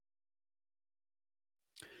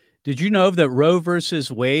Did you know that Roe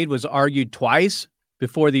versus Wade was argued twice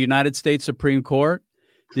before the United States Supreme Court?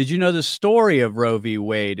 Did you know the story of Roe v.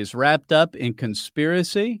 Wade is wrapped up in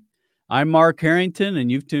conspiracy? I'm Mark Harrington,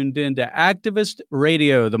 and you've tuned in to Activist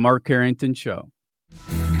Radio, The Mark Harrington Show.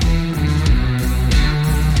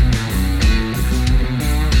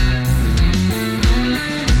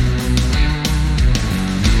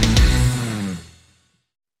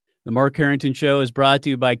 The Mark Harrington Show is brought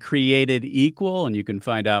to you by Created Equal, and you can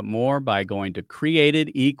find out more by going to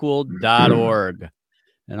createdequal.org.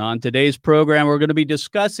 And on today's program, we're going to be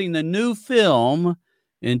discussing the new film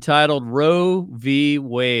entitled Roe v.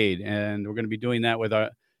 Wade, and we're going to be doing that with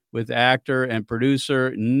actor and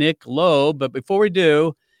producer Nick Loeb. But before we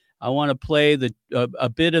do, I want to play a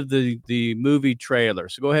bit of the movie trailer.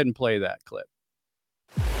 So go ahead and play that clip.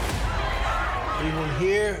 We will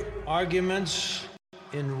hear arguments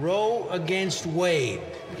in Roe against Wade.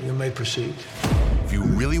 You may proceed. If you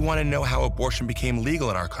really want to know how abortion became legal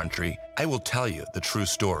in our country, I will tell you the true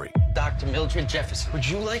story. Dr. Mildred Jefferson, would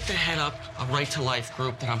you like to head up a Right to Life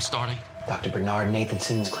group that I'm starting? Dr. Bernard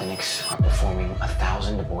Nathanson's clinics are performing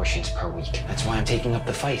 1,000 abortions per week. That's why I'm taking up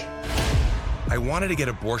the fight. I wanted to get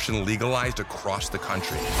abortion legalized across the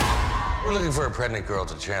country. We're looking for a pregnant girl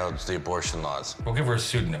to challenge the abortion laws. We'll give her a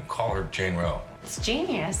pseudonym. Call her Jane Roe. It's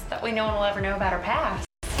genius that way no one will ever know about her past.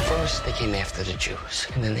 First, they came after the Jews,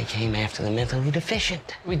 and then they came after the mentally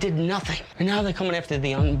deficient. We did nothing. And now they're coming after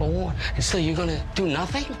the unborn. And so you're gonna do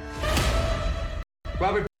nothing?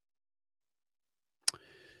 Robert.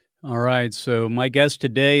 All right. So my guest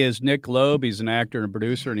today is Nick Loeb. He's an actor and a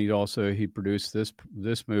producer, and he produced this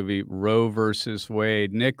movie, Roe versus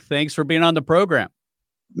Wade. Nick, thanks for being on the program.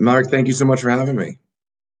 Mark, thank you so much for having me.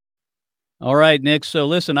 All right, Nick. So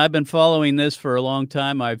listen, I've been following this for a long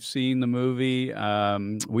time. I've seen the movie.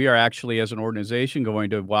 We are actually, as an organization, going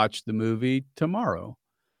to watch the movie tomorrow.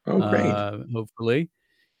 Oh, great. Hopefully,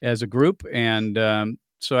 as a group. And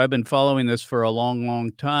so I've been following this for a long,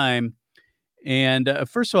 long time. And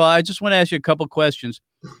first of all, I just want to ask you a couple questions.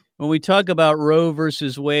 When we talk about Roe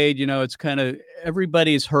versus Wade, it's kind of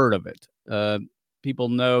everybody's heard of it. People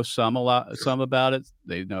know some about it.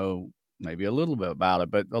 They know maybe a little bit about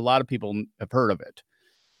it, but a lot of people have heard of it.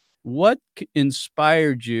 What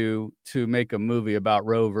inspired you to make a movie about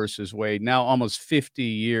Roe versus Wade, now almost 50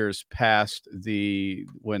 years past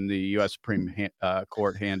when the U.S. Supreme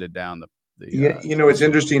Court handed down it's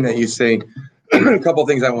interesting that you say a couple of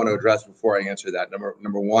things I want to address before I answer that.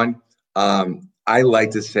 Number one, I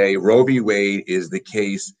like to say Roe v. Wade is the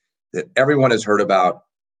case that everyone has heard about,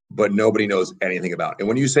 but nobody knows anything about. And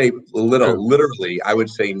when you say literally, I would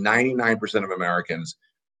say 99% of Americans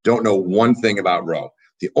don't know one thing about Roe.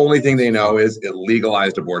 The only thing they know is it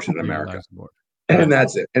legalized abortion in America. And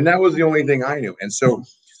that's it. And that was the only thing I knew. And so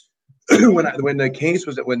when the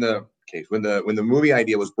movie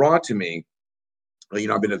idea was brought to me,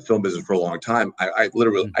 I've been in the film business for a long time. I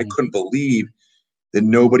literally, I couldn't believe that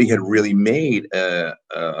nobody had really made a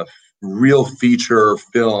real feature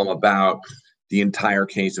film about the entire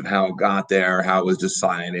case of how it got there, how it was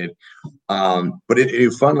decided. But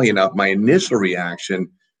funnily enough, my initial reaction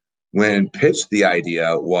when pitched the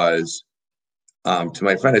idea was to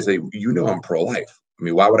my friend, I say, I'm pro-life. I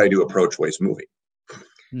mean, why would I do a pro-choice movie?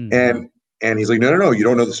 Mm-hmm. And he's like, no, you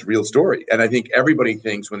don't know this real story. And I think everybody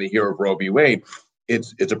thinks when they hear of Roe v. Wade,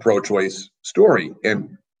 it's a pro-choice story.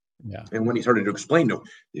 And when he started to explain, did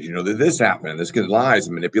you know that this happened? This could lies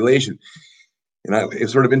and manipulation. And it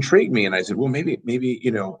sort of intrigued me. And I said, well, maybe,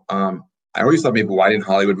 I always thought why didn't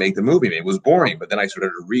Hollywood make the movie? Maybe it was boring. But then I started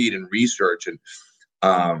to read and research. And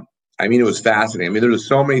it was fascinating. There was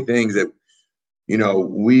so many things that,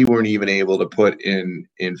 we weren't even able to put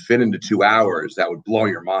fit into 2 hours that would blow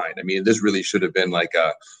your mind. This really should have been like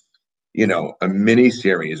a mini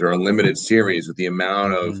series or a limited series with the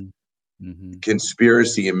amount of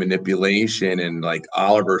conspiracy and manipulation and like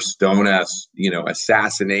Oliver Stone-esque,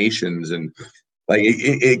 assassinations and like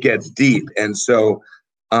it gets deep. And so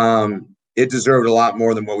it deserved a lot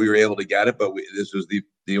more than what we were able to get it, but this was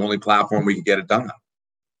the only platform we could get it done on.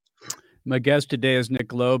 My guest today is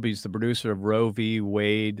Nick Loeb. He's the producer of Roe v.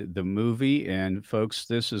 Wade, the movie. And folks,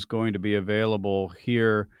 this is going to be available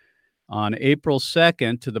here on April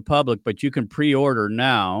 2nd to the public, but you can pre-order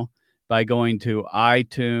now by going to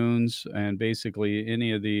iTunes and basically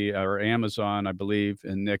any of or Amazon, I believe.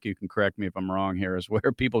 And Nick, you can correct me if I'm wrong here, is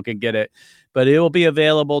where people can get it. But it will be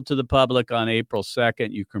available to the public on April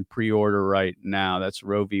 2nd. You can pre-order right now. That's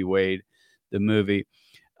Roe v. Wade, the movie.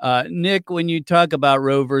 Nick, when you talk about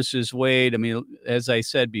Roe versus Wade, as I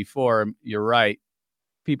said before, you're right.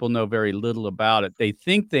 People know very little about it. They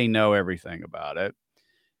think they know everything about it.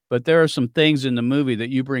 but there are some things in the movie that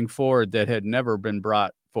you bring forward that had never been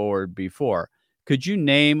brought forward before. Could you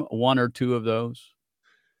name one or two of those?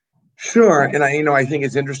 Sure. And I think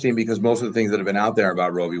it's interesting because most of the things that have been out there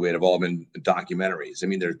about Roe v. Wade have all been documentaries. I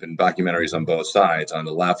mean, there's been documentaries on both sides, on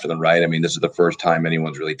the left and the right. I mean, this is the first time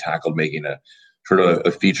anyone's really tackled making a sort of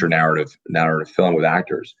a feature narrative film with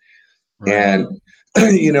actors. Right. And,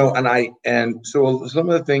 and so some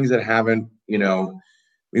of the things that haven't,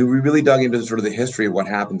 we really dug into sort of the history of what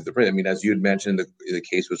happened to the prison. I mean, as you had mentioned, the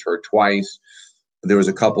case was heard twice. There was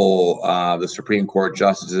a couple, the Supreme Court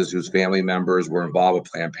justices whose family members were involved with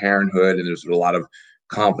Planned Parenthood, and there's a lot of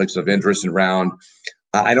conflicts of interest around.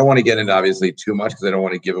 I don't want to get into obviously too much because I don't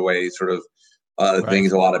want to give away sort of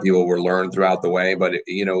things a lot of people will learn throughout the way. But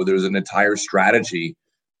there was an entire strategy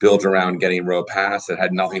built around getting Roe passed that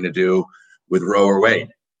had nothing to do with Roe or Wade.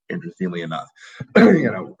 Interestingly enough,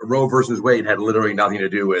 Roe versus Wade had literally nothing to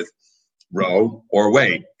do with Roe or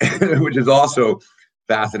Wade, which is also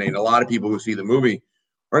fascinating. A lot of people who see the movie,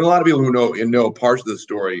 or a lot of people who know parts of the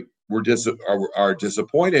story, are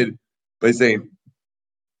disappointed by saying,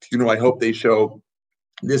 I hope they show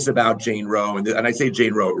this about Jane Roe, and I say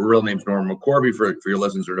Jane Roe, her real name's Norma McCorvey for your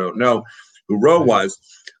listeners who don't know who Roe was.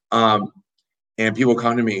 And people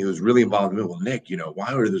come to me who's really involved in the movie. Well, Nick,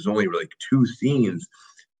 why are there's only like 2 scenes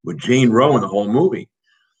with Jane Roe in the whole movie?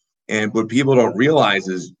 And what people don't realize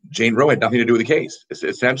is Jane Roe had nothing to do with the case.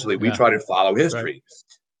 Essentially, we try to follow history.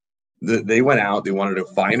 Right. They went out, they wanted to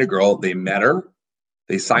find a girl, they met her,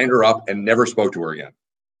 they signed her up, and never spoke to her again.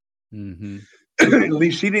 Mm-hmm. At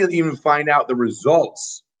least she didn't even find out the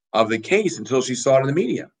results of the case until she saw it in the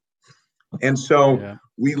media. And so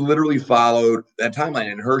we literally followed that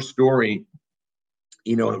timeline, and her story,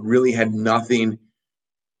 it really had nothing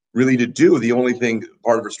really to do. The only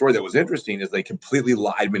part of her story that was interesting is they completely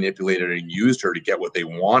lied, manipulated, and used her to get what they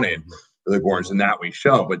wanted for the abortions, and that we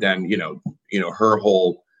show. But then, her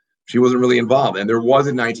whole, she wasn't really involved. And there was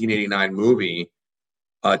a 1989 movie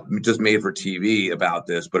just made for TV about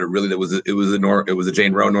this, but it was a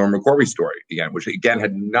Jane Roe, Norma McCorvey story again, which again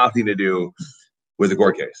had nothing to do with the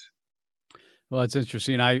court case. Well, it's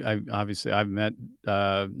interesting. I've met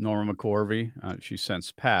Norma McCorvey. She's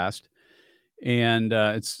since passed. And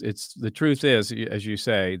it's the truth is, as you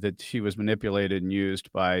say, that she was manipulated and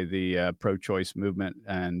used by the pro-choice movement,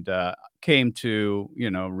 and came to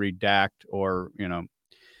redact or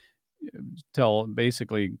tell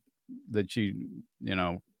basically that she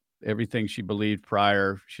everything she believed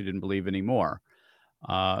prior she didn't believe anymore.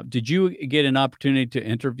 Did you get an opportunity to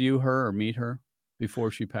interview her or meet her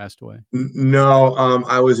before she passed away? No,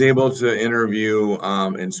 I was able to interview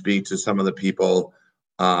and speak to some of the people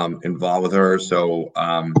involved with her. So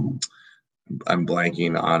I'm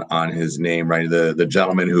blanking on his name, right? The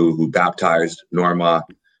gentleman who baptized Norma.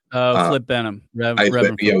 Flip Benham. I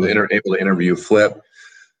was able to interview Flip.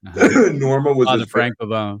 Norma was Father Frank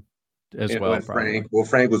Pavone as well.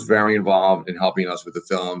 Frank was very involved in helping us with the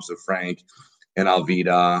film. So Frank and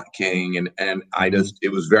Alvida King, and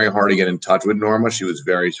it was very hard to get in touch with Norma. She was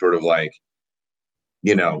very sort of like,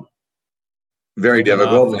 very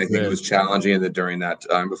difficult, and I think it was challenging during that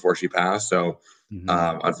time before she passed. So,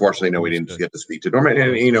 unfortunately, no, we didn't get to speak to Norma.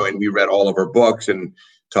 And and we read all of her books and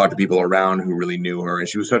talked to people around who really knew her. And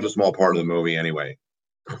she was such a small part of the movie, anyway.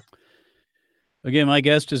 Again, my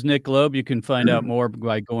guest is Nick Loeb. You can find out more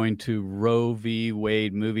by going to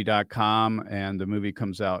RoeVWadeMovie.com, and the movie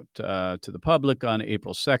comes out to the public on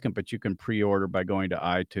April 2nd. But you can pre-order by going to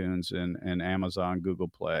iTunes and Amazon, Google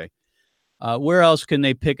Play. Where else can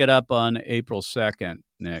they pick it up on April 2nd,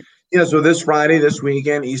 Nick? So this Friday, this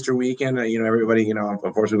weekend, Easter weekend, everybody,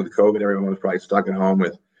 unfortunately with COVID, everyone was probably stuck at home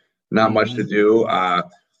with not much to do.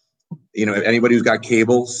 Anybody who's got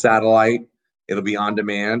cable, satellite, it'll be on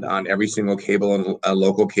demand on every single cable and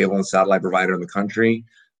local cable and satellite provider in the country.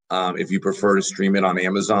 If you prefer to stream it on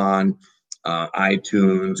Amazon,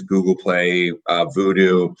 iTunes, Google Play,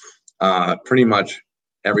 Vudu, pretty much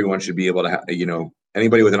everyone should be able to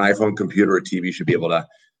anybody with an iPhone, computer, or TV should be able to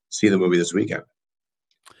see the movie this weekend.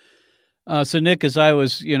 So Nick, as I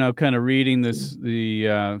was, kind of reading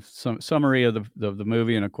the summary of the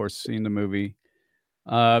movie, and of course seeing the movie,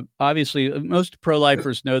 obviously most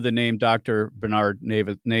pro-lifers know the name Dr. Bernard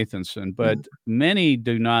Nathanson, but many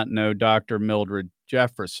do not know Dr. Mildred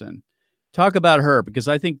Jefferson. Talk about her, because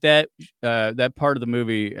I think that that part of the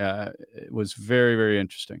movie was very, very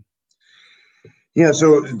interesting. Yeah,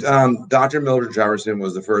 so Dr. Mildred Jefferson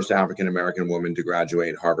was the first African-American woman to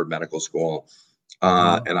graduate Harvard Medical School.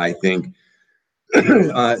 And I think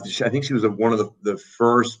she was one of the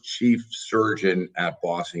first chief surgeon at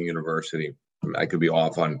Boston University. I could be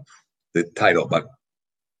off on the title, but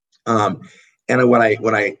And what I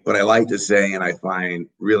like to say, and I find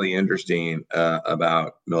really interesting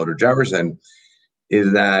about Mildred Jefferson,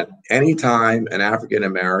 is that anytime an African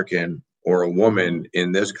American or a woman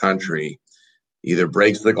in this country either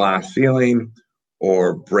breaks the glass ceiling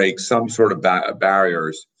or breaks some sort of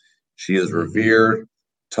barriers, she is revered,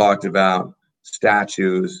 talked about,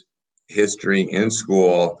 statues, history in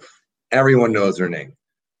school. Everyone knows her name.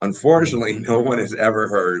 Unfortunately, no one has ever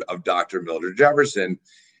heard of Dr. Mildred Jefferson.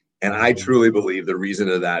 And I truly believe the reason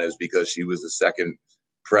of that is because she was the second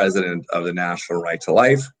president of the National Right to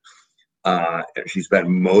Life. And she spent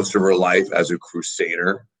most of her life as a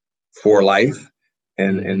crusader for life.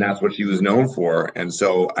 And that's what she was known for. And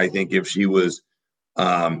so I think if she was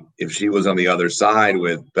on the other side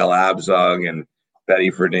with Belle Abzug and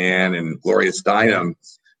Betty Friedan and Gloria Steinem,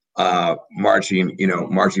 marching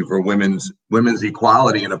for women's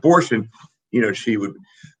equality and abortion, she would,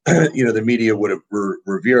 the media would have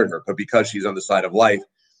revered her. But because she's on the side of life,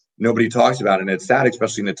 nobody talks about it. And it's sad,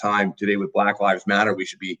 especially in a time today with Black Lives Matter, we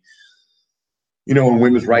should be, on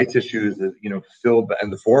women's rights issues, still in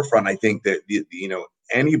the forefront. I think that,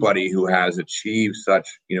 anybody who has achieved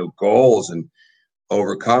such, goals and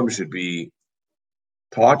overcome should be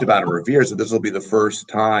talked about and revered. So this will be the first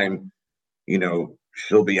time,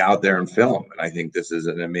 she'll be out there in film. And I think this is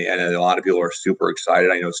and a lot of people are super excited.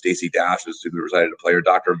 I know Stacey Dash is super excited to play her.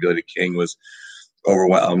 Dr. Amelia King was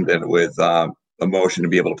overwhelmed and with emotion to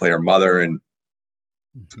be able to play her mother. And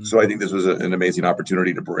so I think this was an amazing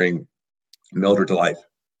opportunity to bring Mildred to life.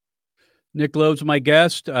 Nick Loeb's my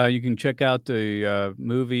guest. You can check out the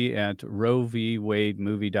movie at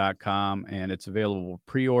RoeVWadeMovie.com, and it's available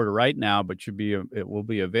pre-order right now, but it will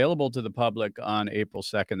be available to the public on April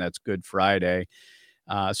 2nd. That's Good Friday.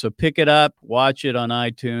 So pick it up, watch it on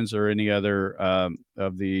iTunes or any other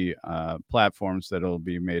of the platforms that will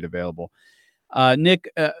be made available.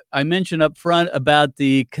 Nick, I mentioned up front about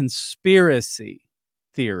the conspiracy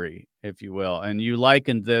theory, if you will, and you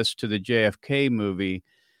likened this to the JFK movie.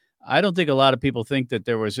 I don't think a lot of people think that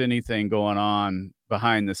there was anything going on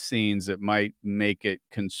behind the scenes that might make it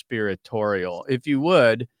conspiratorial. If you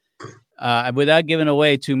would, without giving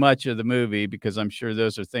away too much of the movie, because I'm sure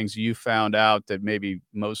those are things you found out that maybe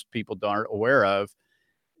most people aren't aware of.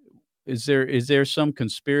 Is there some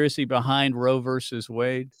conspiracy behind Roe versus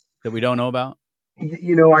Wade that we don't know about?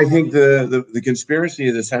 I think the conspiracy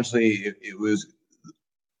is essentially it was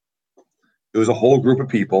a whole group of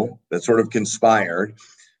people that sort of conspired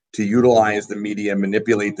to utilize the media,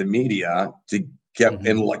 manipulate the media to get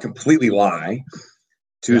and completely lie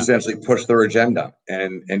to essentially push their agenda.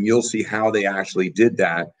 And you'll see how they actually did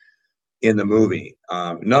that in the movie.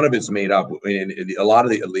 None of it's made up. And a lot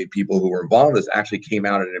of the people who were involved in this actually came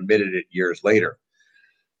out and admitted it years later.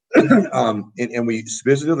 And we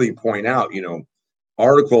specifically point out,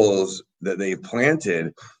 articles that they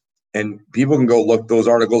planted, and people can go look those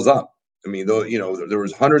articles up. I mean, though, there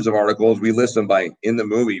was hundreds of articles. We list them in the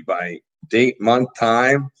movie by date, month,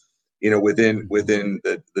 time, within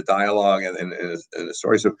the dialogue and the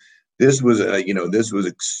story. So this was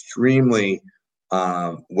extremely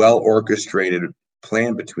well orchestrated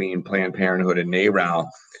plan between Planned Parenthood and NARAL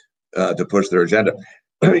to push their agenda.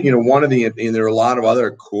 And there are a lot of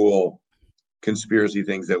other cool conspiracy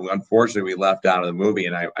things that unfortunately we left out of the movie.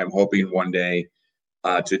 And I'm hoping one day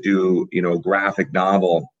to do, a graphic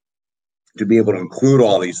novel to be able to include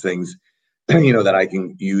all these things, that I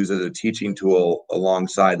can use as a teaching tool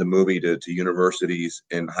alongside the movie to universities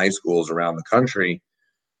and high schools around the country,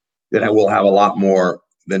 that I will have a lot more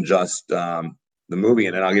than just the movie.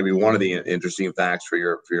 And then I'll give you one of the interesting facts for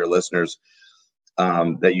your listeners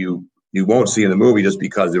that you won't see in the movie just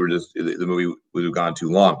because the movie would have gone too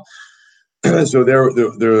long. So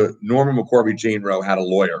the Norma McCorvey Jane Roe had a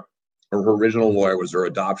lawyer. Her original lawyer was her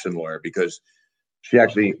adoption lawyer because she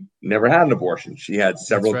actually never had an abortion. She had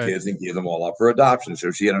several kids and gave them all up for adoption.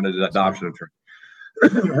 So she had an adoption attorney.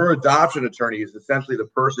 Her adoption attorney is essentially the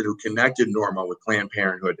person who connected Norma with Planned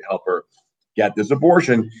Parenthood to help her get this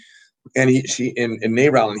abortion. And she in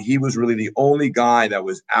NARAL, and he was really the only guy that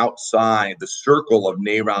was outside the circle of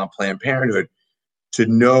NARAL and Planned Parenthood to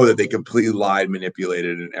know that they completely lied,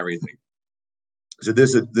 manipulated, and everything. So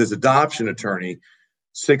this adoption attorney,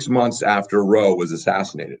 6 months after Roe was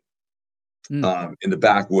assassinated, in the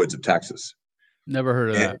backwoods of Texas. Never heard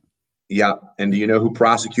of that. Yeah. And do you know who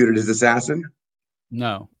prosecuted his assassin?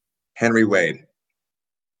 No. Henry Wade.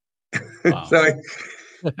 Wow. So,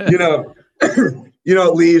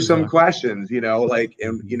 it leaves some questions, you don't,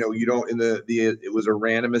 it was a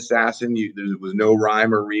random assassin. There was no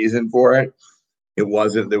rhyme or reason for it. It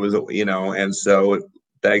wasn't, there was, and so it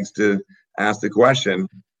begs to ask the question,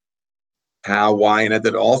 how, why, and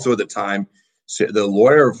also at the time, the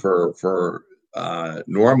lawyer for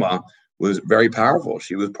Norma was very powerful.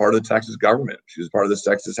 She was part of the Texas government. She was part of the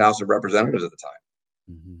Texas House of Representatives at the time.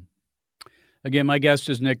 Mm-hmm. Again, my guest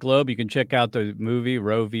is Nick Loeb. You can check out the movie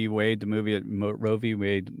Roe v. Wade, the movie at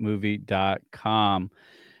roeVWademovie.com.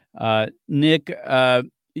 Nick,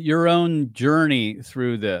 your own journey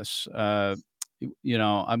through this,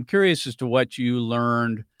 I'm curious as to what you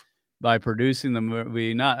learned by producing the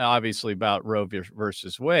movie, not obviously about Roe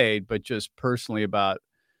versus Wade, but just personally about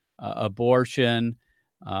abortion.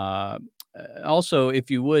 Also, if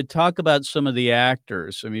you would talk about some of the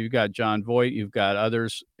actors. I mean, you've got Jon Voight, you've got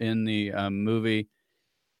others in the movie.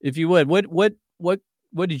 If you would, what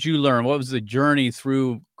did you learn? What was the journey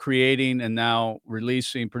through creating and now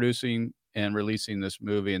producing and releasing this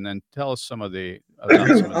movie? And then tell us some of the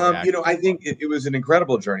actors. I think it was an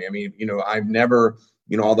incredible journey. I mean, I've never,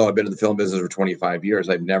 although I've been in the film business for 25 years,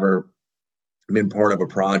 I've never been part of a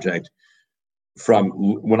project from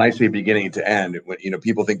when I say beginning to end.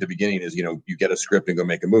 People think the beginning is, you get a script and go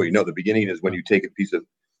make a movie. No, the beginning is when you take a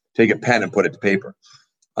pen and put it to paper.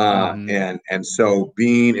 And so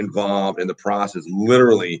being involved in the process,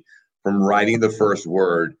 literally from writing the first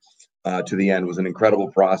word to the end, was an incredible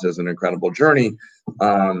process, an incredible journey.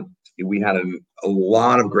 We had a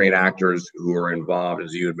lot of great actors who were involved,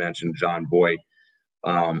 as you had mentioned, Jon Voight.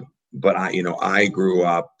 But I grew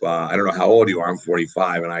up, I don't know how old you are, I'm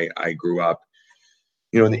 45, and I grew up,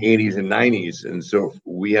 in the 80s and 90s. And so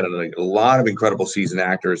we had a lot of incredible seasoned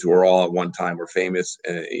actors who were all at one time were famous,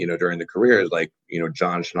 during the careers, like,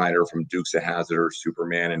 John Schneider from Dukes of Hazzard or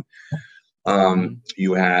Superman. And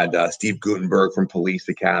you had Steve Guttenberg from Police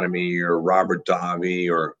Academy, or Robert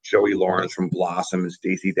Davi, or Joey Lawrence from Blossom, and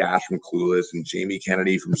Stacey Dash from Clueless, and Jamie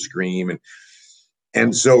Kennedy from Scream.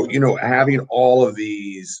 And so, having all of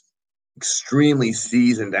these extremely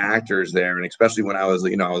seasoned actors there, and especially when I was, a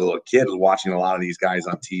little kid watching a lot of these guys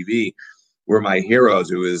on TV, were my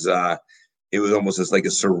heroes. It was almost just like a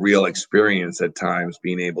surreal experience at times,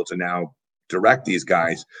 being able to now direct these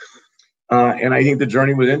guys. And I think the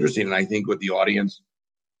journey was interesting. And I think with the audience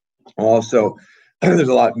also, there's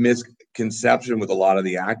a lot of misconception with a lot of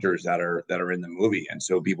the actors that are in the movie. And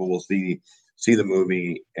so people will see the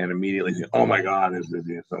movie and immediately say, oh my God, this is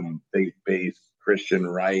some faith-based Christian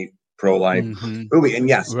right pro-life movie. And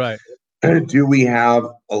yes, right. Do we have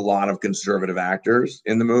a lot of conservative actors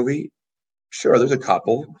in the movie? Sure, there's a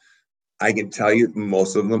couple. I can tell you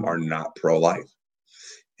most of them are not pro-life,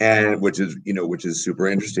 and which is super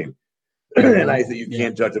interesting. And I think you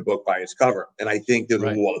can't judge a book by its cover. And I think there's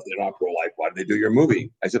well, if they're not pro-life, why did they do your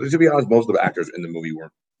movie? I said, to be honest, most of the actors in the movie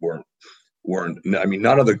weren't. I mean,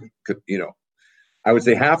 none of the, I would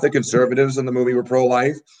say half the conservatives in the movie were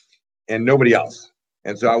pro-life, and nobody else.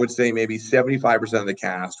 And so I would say maybe 75% of the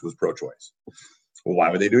cast was pro-choice. Well, why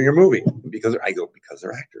would they do your movie? Because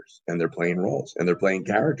they're actors and they're playing roles and they're playing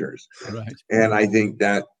characters. Right. And I think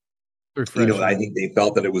that, I think they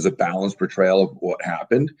felt that it was a balanced portrayal of what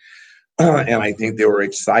happened. And I think they were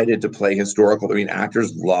excited to play historical. I mean,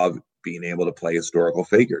 actors love being able to play historical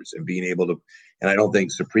figures and being able to, and I don't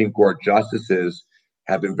think Supreme Court justices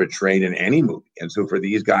have been portrayed in any movie. And so for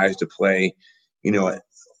these guys to play,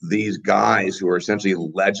 these guys who are essentially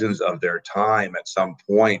legends of their time at some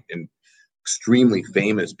point and extremely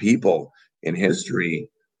famous people in history,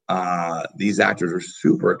 these actors are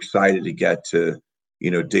super excited to get to,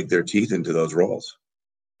 dig their teeth into those roles.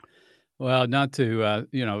 Well, not to,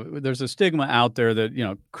 there's a stigma out there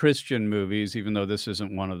that, Christian movies, even though this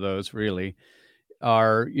isn't one of those really,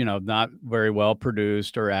 are, not very well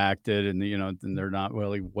produced or acted, and, and they're not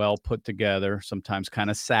really well put together, sometimes kind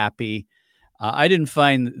of sappy. I didn't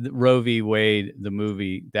find Roe v. Wade, the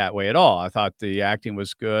movie, that way at all. I thought the acting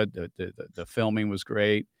was good. The filming was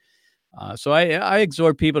great. So I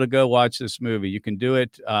exhort people to go watch this movie. You can do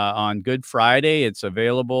it on Good Friday. It's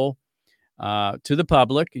available to the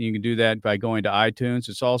public, and you can do that by going to iTunes.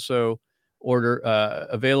 It's also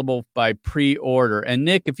available by pre-order. And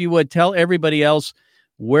Nick, if you would tell everybody else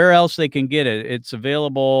where else they can get it. It's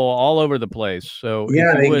available all over the place. So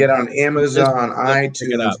yeah, they can get it on Amazon,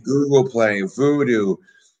 iTunes, Google Play, Vudu.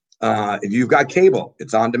 If you've got cable,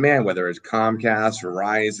 it's on demand, whether it's Comcast,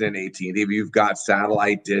 Verizon, AT&T. If you've got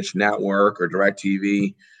satellite dish network or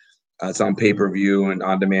DirecTV, it's on pay-per-view and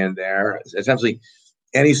on demand there. Essentially,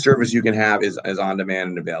 any service you can have is on demand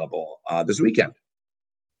and available this weekend.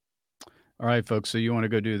 All right, folks. So you want to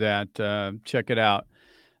go do that. Check it out.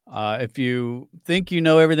 If you think you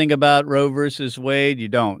know everything about Roe versus Wade, you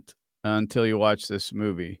don't until you watch this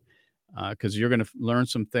movie, because you're going to learn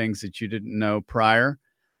some things that you didn't know prior.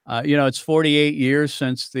 It's 48 years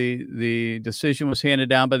since the decision was handed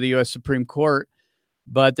down by the U.S. Supreme Court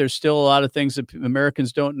but there's still a lot of things that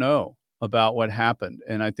Americans don't know about what happened.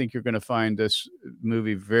 And I think you're going to find this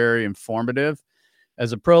movie very informative.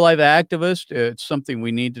 As a pro-life activist, it's something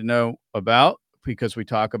we need to know about because we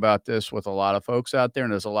talk about this with a lot of folks out there,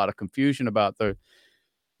 and there's a lot of confusion about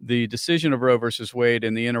the decision of Roe versus Wade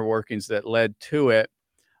and the inner workings that led to it.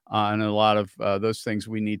 And a lot of those things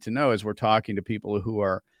we need to know as we're talking to people who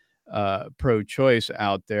are pro-choice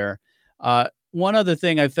out there. One other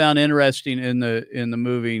thing I found interesting in the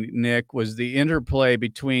movie, Nick, was the interplay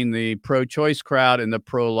between the pro-choice crowd and the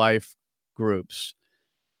pro-life groups.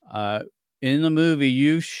 In the movie,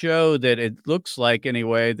 you show that it looks like,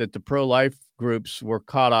 anyway, that the pro-life groups were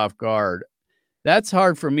caught off guard. That's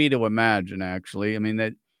hard for me to imagine, actually. I mean,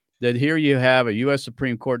 that here you have a U.S.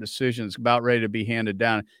 Supreme Court decision that's about ready to be handed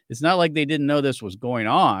down. It's not like they didn't know this was going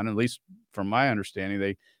on, at least from my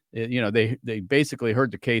understanding. They basically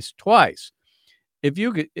heard the case twice. If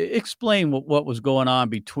you could explain what was going on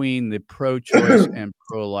between the pro-choice and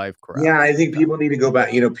pro-life crowd. Yeah, I think people need to go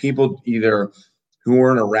back. People either who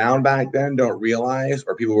weren't around back then don't realize,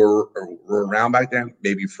 or people who were around back then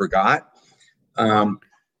maybe forgot. There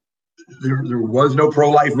was no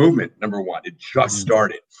pro-life movement, number one. It just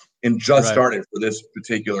started. And started for this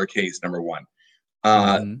particular case, number one.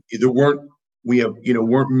 There weren't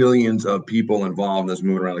millions of people involved in this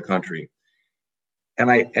movement around the country.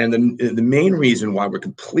 And the main reason why we're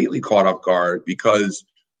completely caught off guard, because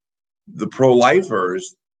the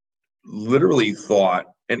pro-lifers literally thought,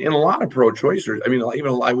 and a lot of pro-choicers, I mean,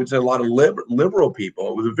 even I would say a lot of liberal people,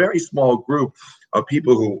 it was a very small group of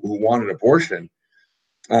people who wanted abortion.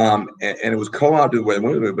 And it was co-opted with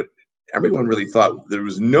women, but everyone really thought there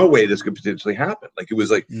was no way this could potentially happen. Like, it was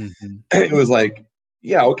like, it was like,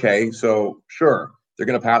 yeah, okay, so sure, they're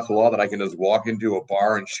going to pass a law that I can just walk into a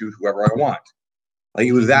bar and shoot whoever I want. Like,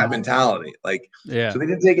 it was that mentality. Like, so they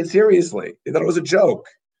didn't take it seriously. They thought it was a joke,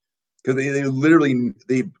 because they literally,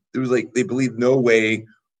 it was like, they believed no way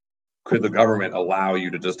could the government allow you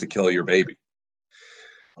to kill your baby.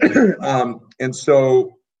 And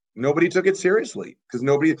so nobody took it seriously, because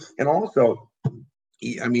nobody, and also,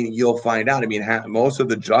 I mean, you'll find out, I mean, most of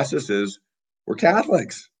the justices were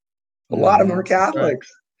Catholics. A lot of them were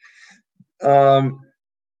Catholics. Right.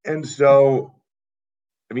 And so,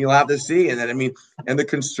 I mean, you'll have to see. And then, I mean, and the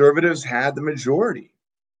conservatives had the majority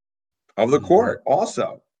of the court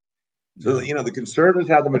also. So, the conservatives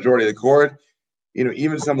had the majority of the court.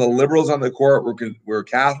 Even some of the liberals on the court were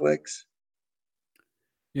Catholics.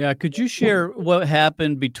 Yeah. Could you share what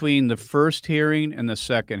happened between the first hearing and the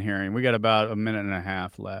second hearing? We got about a minute and a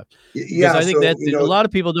half left. Yeah. I think a lot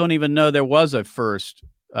of people don't even know there was a first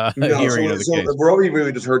hearing of the case. The Roe v.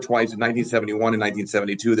 Wade was heard twice, in 1971 and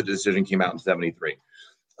 1972. The decision came out in 73.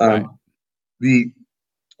 Right.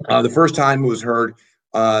 The first time it was heard,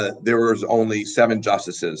 there was only 7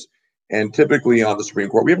 justices, and typically on the Supreme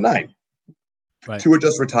Court we have 9. Right. 2 are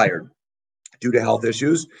just retired due to health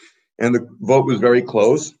issues, and the vote was very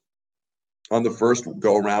close on the first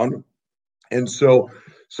go around, and so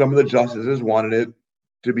some of the justices wanted it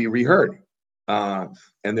to be reheard, and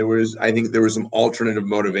I think there was some alternative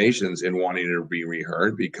motivations in wanting it to be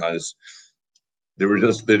reheard, because they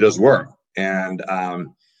just were, and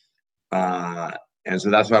so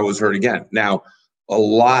that's why it was heard again. Now, a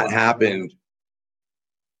lot happened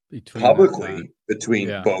publicly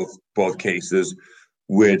between both cases,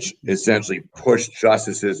 which essentially pushed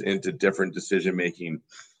justices into different decision-making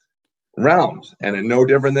realms. And no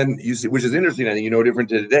different than you see, which is interesting. I think no different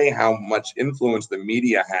to today, how much influence the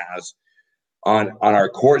media has on our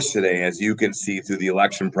courts today, as you can see through the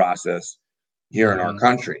election process here in our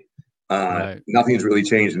country. Nothing's really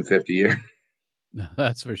changed in 50 years.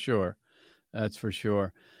 That's for sure. That's for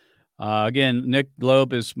sure. Again, Nick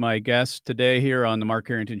Loeb is my guest today here on the Mark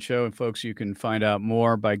Harrington Show. And folks, you can find out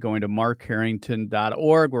more by going to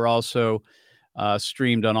markharrington.org. We're also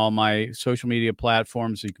streamed on all my social media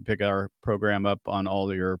platforms. You can pick our program up on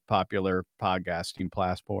all your popular podcasting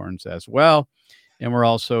platforms as well. And we're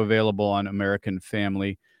also available on American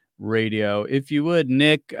Family Radio. If you would,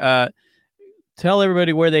 Nick, tell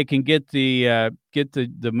everybody where they can get the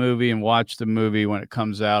movie and watch the movie when it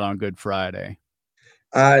comes out on Good Friday.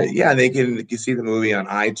 They can see the movie on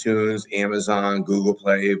iTunes, Amazon, Google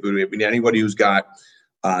Play, Vudu. I mean, anybody who's got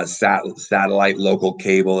satellite local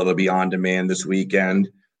cable, it'll be on demand this weekend.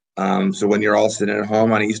 So when you're all sitting at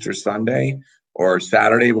home on Easter Sunday or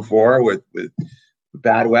Saturday before with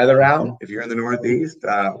bad weather out, if you're in the Northeast,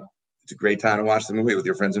 it's a great time to watch the movie with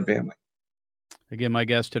your friends and family. Again, my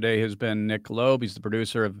guest today has been Nick Loeb. He's the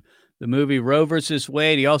producer of the movie Roe versus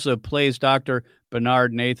Wade. He also plays Dr.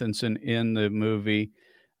 Bernard Nathanson in the movie.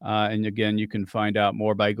 And again, you can find out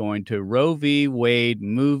more by going to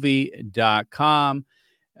RoeVWadeMovie.com.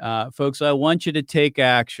 Folks, I want you to take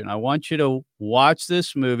action. I want you to watch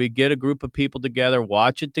this movie, get a group of people together,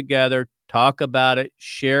 watch it together, talk about it,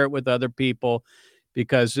 share it with other people,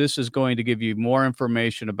 because this is going to give you more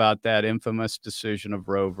information about that infamous decision of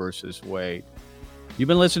Roe versus Wade. You've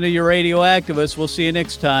been listening to Your Radio Activist. We'll see you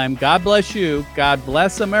next time. God bless you. God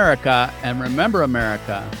bless America. And remember,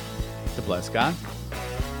 America, to bless God.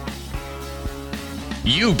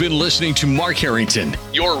 You've been listening to Mark Harrington,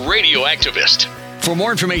 your radio activist. For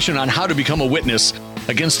more information on how to become a witness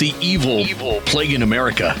against the evil plague in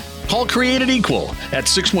America, call Created Equal at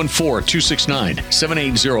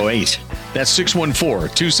 614-269-7808. That's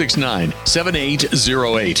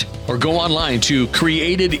 614-269-7808. Or go online to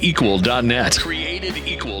createdequal.net.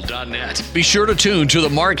 Createdequal.net. Be sure to tune to The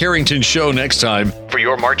Mark Harrington Show next time for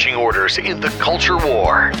your marching orders in the culture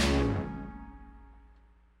war.